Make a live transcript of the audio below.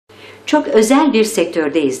Çok özel bir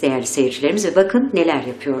sektördeyiz değerli seyircilerimiz ve bakın neler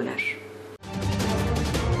yapıyorlar.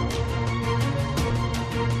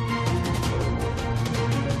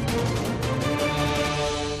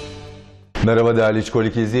 Merhaba değerli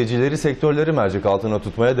İçkolik izleyicileri, sektörleri mercek altına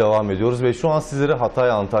tutmaya devam ediyoruz ve şu an sizlere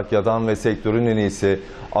Hatay Antakya'dan ve sektörün en iyisi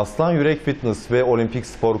Aslanyürek Fitness ve Olimpik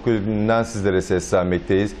Spor Kulübü'nden sizlere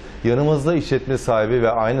seslenmekteyiz. Yanımızda işletme sahibi ve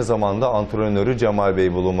aynı zamanda antrenörü Cemal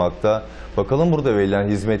Bey bulunmakta. Bakalım burada verilen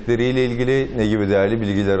hizmetleriyle ilgili ne gibi değerli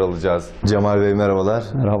bilgiler alacağız. Cemal Bey merhabalar.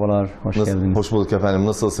 Merhabalar, hoş geldiniz. Hoş bulduk efendim,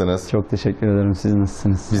 nasılsınız? Çok teşekkür ederim, siz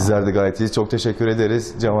nasılsınız? Bizler de gayet iyiyiz, çok teşekkür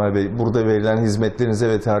ederiz. Cemal Bey, burada verilen hizmetlerinize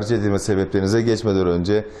ve tercih edilme sebeplerinize geçmeden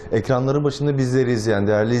önce ekranların başında bizleri izleyen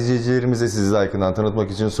değerli izleyicilerimize sizi yakından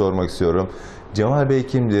tanıtmak için sormak istiyorum. Cemal Bey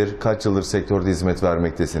kimdir? Kaç yıldır sektörde hizmet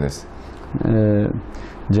vermektesiniz?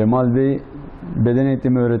 Cemal Bey beden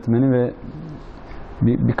eğitimi öğretmeni ve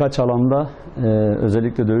birkaç alanda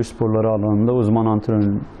özellikle dövüş sporları alanında uzman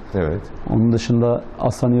antrenör. Evet. Onun dışında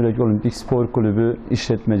Aslanyürek Olimpik Spor Kulübü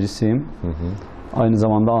işletmecisiyim. Aynı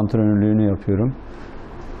zamanda antrenörlüğünü yapıyorum.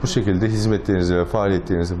 Bu şekilde hizmetlerinizi ve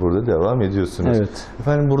faaliyetlerinizi burada devam ediyorsunuz. Evet.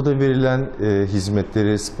 Efendim burada verilen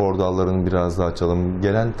hizmetleri, spor dallarını biraz daha açalım.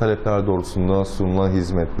 Gelen talepler doğrultusunda sunulan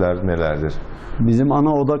hizmetler nelerdir? Bizim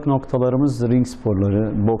ana odak noktalarımız ring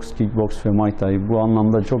sporları, boks, kickboks ve muay thai. Bu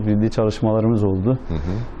anlamda çok ciddi çalışmalarımız oldu.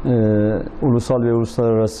 Ulusal ve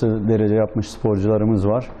uluslararası derece yapmış sporcularımız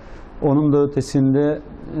var. Onun da ötesinde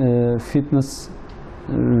fitness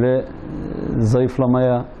ve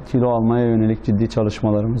zayıflamaya, kilo almaya yönelik ciddi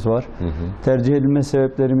çalışmalarımız var. Tercih edilme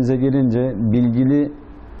sebeplerimize gelince bilgili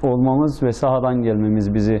olmamız ve sahadan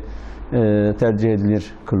gelmemiz bizi tercih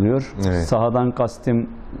edilir kılıyor. Evet. Sahadan kastım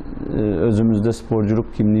özümüzde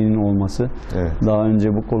sporculuk kimliğinin olması. Evet. Daha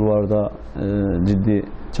önce bu kulvarda ciddi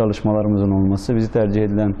çalışmalarımızın olması bizi tercih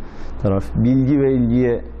edilen taraf. Bilgi ve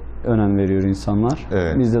ilgiye önem veriyor insanlar.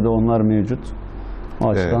 Evet. Bizde de onlar mevcut. O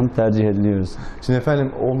açıdan tercih ediliyoruz. Şimdi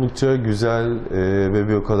efendim oldukça güzel ve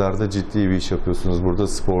bir o kadar da ciddi bir iş yapıyorsunuz. Burada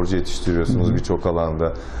sporcu yetiştiriyorsunuz birçok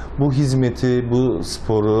alanda. Bu hizmeti, bu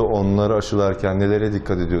sporu onları aşılarken nelere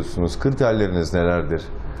dikkat ediyorsunuz? Kriterleriniz nelerdir?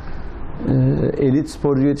 Elit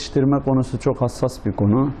sporcu yetiştirme konusu çok hassas bir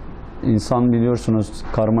konu. İnsan biliyorsunuz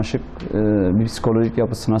karmaşık bir psikolojik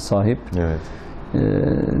yapısına sahip. Evet.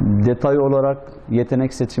 Detay olarak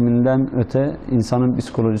yetenek seçiminden öte insanın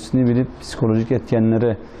psikolojisini bilip psikolojik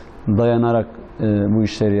etkenlere dayanarak bu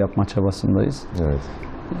işleri yapma çabasındayız. Evet.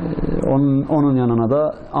 Onun yanına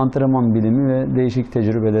da antrenman bilimi ve değişik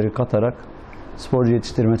tecrübeleri katarak sporcu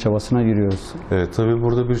yetiştirme çabasına giriyoruz. Evet, tabii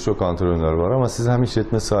burada birçok antrenör var ama siz hem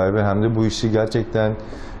işletme sahibi hem de bu işi gerçekten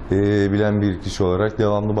bilen bir kişi olarak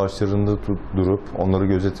devamlı başlarında durup onları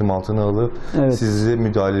gözetim altına alıp size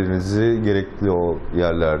müdahalenizi gerekli o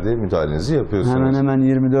yerlerde müdahalenizi yapıyorsunuz. Hemen hemen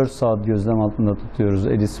 24 saat gözlem altında tutuyoruz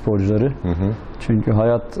elit sporcuları. Çünkü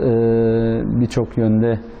hayat birçok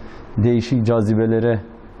yönde değişik cazibelere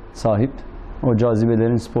sahip. O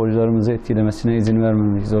cazibelerin sporcularımızı etkilemesine izin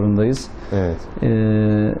vermemek zorundayız. Evet.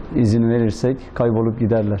 İzin verirsek kaybolup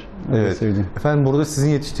giderler. Evet. Söyleyeyim. Efendim burada sizin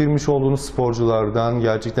yetiştirmiş olduğunuz sporculardan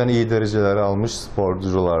gerçekten iyi dereceler almış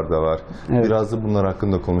sporcular da var. Evet. Biraz da bunlar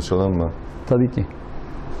hakkında konuşalım mı? Tabii ki.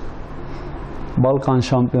 Balkan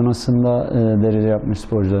Şampiyonası'nda derece yapmış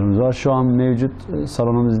sporcularımız var. Şu an mevcut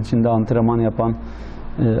salonumuz içinde antrenman yapan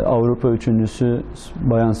Avrupa üçüncüsü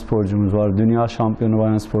bayan sporcumuz var. Dünya şampiyonu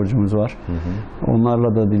bayan sporcumuz var.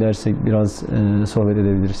 Onlarla da dilersek biraz sohbet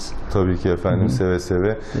edebiliriz. Tabii ki efendim, seve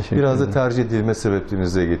seve. Biraz da tercih edilme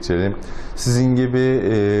sebeplerinize geçelim. Sizin gibi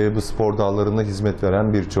bu spor dallarında hizmet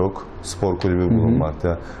veren birçok spor kulübü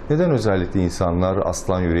bulunmakta. Neden özellikle insanlar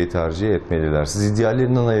Aslanyürek'i tercih etmeliler? Sizi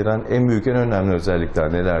diğerlerinden ayıran en büyük, en önemli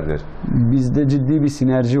özellikler nelerdir? Bizde ciddi bir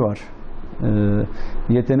sinerji var.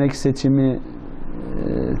 Yetenek seçimi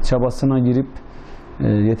çabasına girip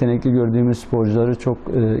yetenekli gördüğümüz sporcuları çok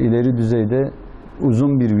ileri düzeyde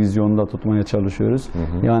uzun bir vizyonda tutmaya çalışıyoruz.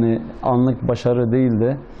 Yani anlık başarı değil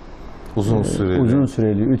de uzun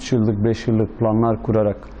süreli 3 yıllık 5 yıllık planlar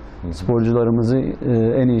kurarak sporcularımızı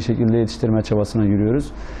en iyi şekilde yetiştirme çabasına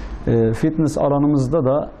giriyoruz. Fitness alanımızda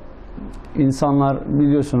da insanlar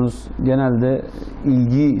biliyorsunuz genelde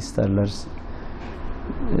ilgiyi isterler.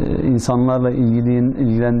 İnsanlarla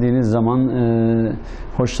ilgilendiğiniz zaman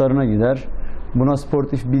hoşlarına gider. Buna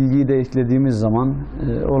sportif bilgiyi de eklediğimiz zaman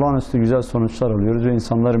olağanüstü güzel sonuçlar alıyoruz ve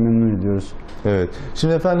insanları memnun ediyoruz. Evet.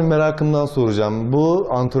 Şimdi efendim merakımdan soracağım. Bu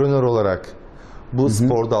antrenör olarak bu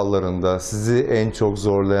spor dallarında sizi en çok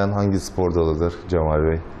zorlayan hangi spor dalıdır Cemal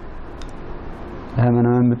Bey? Hemen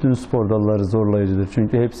hemen bütün spor dalları zorlayıcıdır.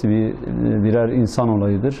 Çünkü hepsi birer insan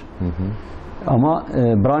olayıdır. Ama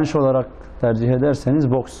branş olarak tercih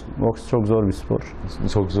ederseniz boks. Boks çok zor bir spor.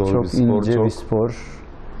 Çok zor Çok bir spor, ince çok bir spor.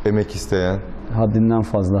 emek isteyen Haddinden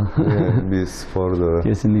fazla. bir spor da.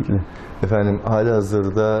 Kesinlikle. Efendim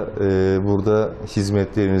halihazırda burada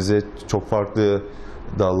hizmetlerinize çok farklı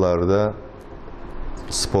dallarda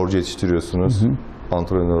sporcu yetiştiriyorsunuz.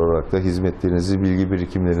 Antrenör olarak da hizmetlerinizi, bilgi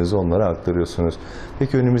birikimlerinizi onlara aktarıyorsunuz.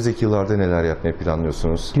 Peki önümüzdeki yıllarda neler yapmayı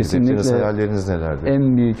planlıyorsunuz? Kesinlikle. Hedefleriniz, hayalleriniz nelerdir?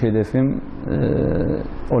 En büyük hedefim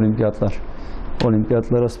olimpiyatlar.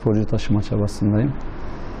 Olimpiyatlara sporcu taşıma çabasındayım.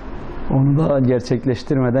 Onu da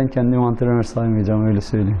gerçekleştirmeden kendimi antrenör saymayacağım, öyle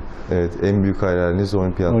söyleyeyim. Evet, en büyük hayaliniz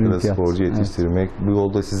olimpiyatlara sporcu yetiştirmek. Evet. Bu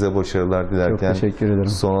yolda size başarılar dilerken, çok teşekkür ederim.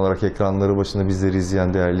 Son olarak ekranları başında bizleri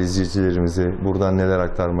izleyen değerli izleyicilerimize buradan neler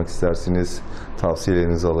aktarmak istersiniz?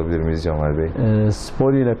 Tavsiyelerinizi alabilir miyiz Cemal Bey?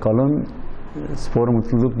 Spor ile kalın, spor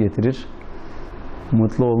mutluluk getirir.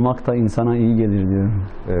 Mutlu olmak da insana iyi gelir diyorum.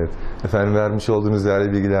 Evet. Efendim vermiş olduğunuz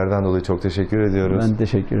değerli bilgilerden dolayı çok teşekkür ediyoruz. Ben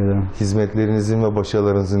teşekkür ederim. Hizmetlerinizin ve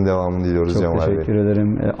başarılarınızın devamını diliyoruz Cemal Bey. Çok teşekkür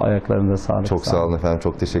ederim. Ayaklarınıza sağlık. Çok sağ olun efendim.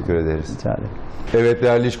 Çok teşekkür ederiz. Rica ederim. Evet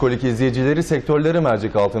değerli İşkolik izleyicileri, sektörleri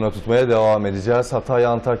mercek altına tutmaya devam edeceğiz. Hatay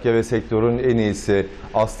Antakya ve sektörün en iyisi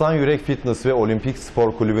Aslanyürek Fitness ve Olimpik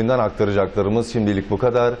Spor Kulübü'nden aktaracaklarımız şimdilik bu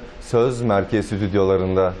kadar. Söz merkez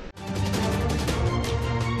stüdyolarında.